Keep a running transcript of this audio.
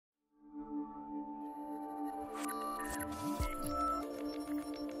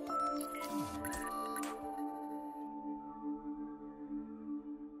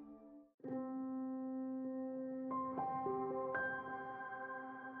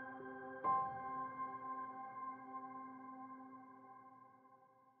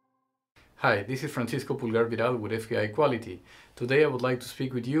Hi, this is Francisco Pulgar-Vidal with fkiQuality. Today I would like to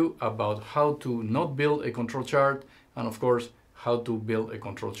speak with you about how to not build a control chart and of course how to build a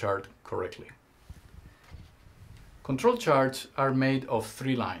control chart correctly. Control charts are made of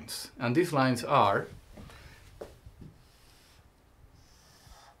 3 lines, and these lines are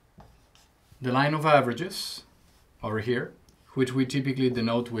the line of averages over here, which we typically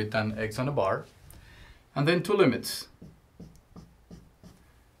denote with an X and a bar, and then 2 limits.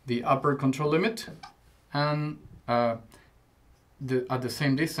 The upper control limit and at the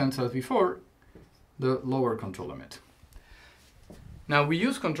same distance as before, the lower control limit. Now we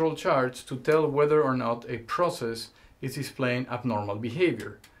use control charts to tell whether or not a process is displaying abnormal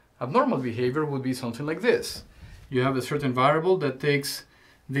behavior. Abnormal behavior would be something like this. You have a certain variable that takes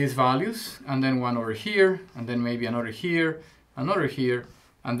these values and then one over here and then maybe another here,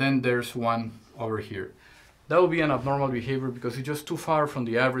 and then there's one over here. That will be an abnormal behavior because it's just too far from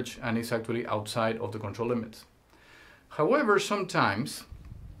the average and it's actually outside of the control limits. However, sometimes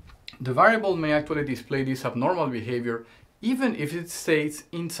the variable may actually display this abnormal behavior even if it stays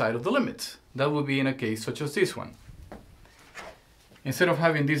inside of the limits. That would be in a case such as this one. Instead of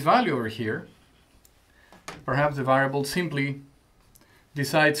having this value over here, perhaps the variable simply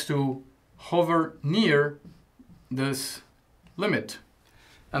decides to hover near this limit.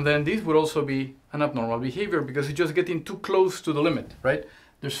 And then this would also be an abnormal behavior because it's just getting too close to the limit, right?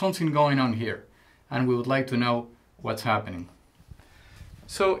 There's something going on here, and we would like to know what's happening.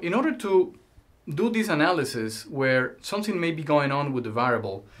 So in order to do this analysis where something may be going on with the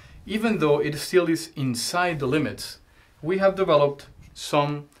variable, even though it still is inside the limits, we have developed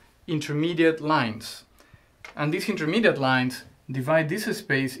some intermediate lines. And these intermediate lines divide this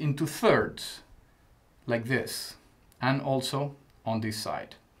space into thirds, like this, and also on this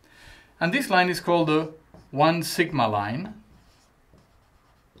side. And this line is called the 1 sigma line.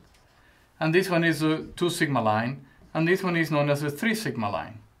 And this one is the 2 sigma line. And this one is known as the 3 sigma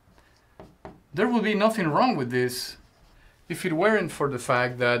line. There would be nothing wrong with this if it weren't for the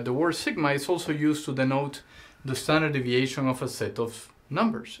fact that the word sigma is also used to denote the standard deviation of a set of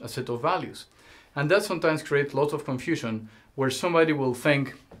numbers, a set of values. And that sometimes creates lots of confusion where somebody will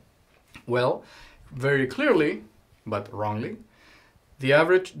think, well, very clearly, but wrongly, the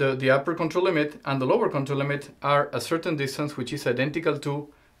average, the upper control limit and the lower control limit are a certain distance which is identical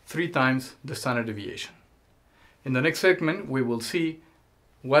to 3 times the standard deviation. In the next segment, we will see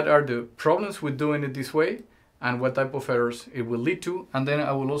what are the problems with doing it this way and what type of errors it will lead to, and then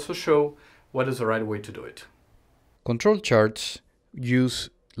I will also show what is the right way to do it. Control charts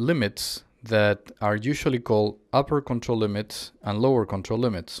use limits that are usually called upper control limits and lower control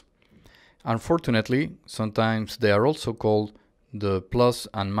limits. Unfortunately, sometimes they are also called the plus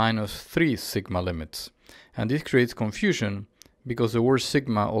and minus 3 sigma limits. And this creates confusion because the word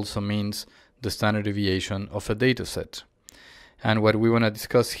sigma also means the standard deviation of a data set. And what we want to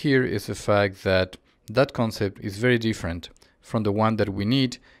discuss here is the fact that that concept is very different from the one that we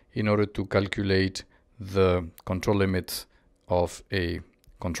need in order to calculate the control limits of a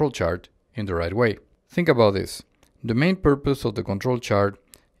control chart in the right way. Think about this. The main purpose of the control chart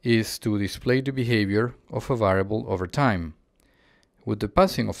is to display the behavior of a variable over time. With the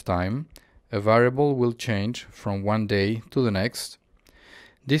passing of time, a variable will change from one day to the next.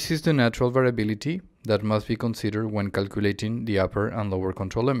 This is the natural variability that must be considered when calculating the upper and lower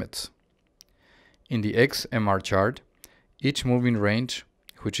control limits. In the XMR chart, each moving range,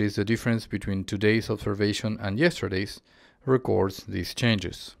 which is the difference between today's observation and yesterday's, records these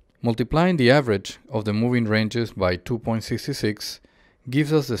changes. Multiplying the average of the moving ranges by 2.66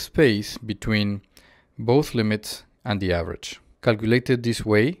 gives us the space between both limits and the average. Calculated this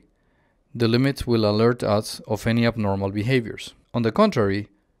way, the limits will alert us of any abnormal behaviors. On the contrary,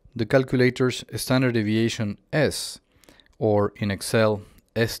 the calculator's standard deviation S, or in Excel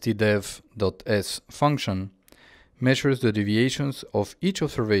stdev.s function, measures the deviations of each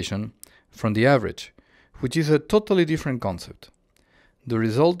observation from the average, which is a totally different concept. The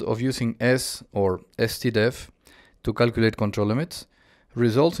result of using S or stdev to calculate control limits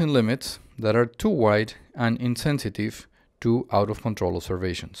results in limits that are too wide and insensitive to out-of-control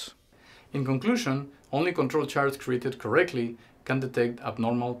observations. In conclusion, only control charts created correctly can detect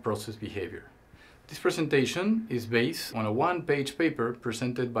abnormal process behavior. This presentation is based on a one-page paper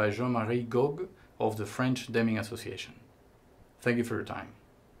presented by Jean-Marie Gogue of the French Deming Association. Thank you for your time.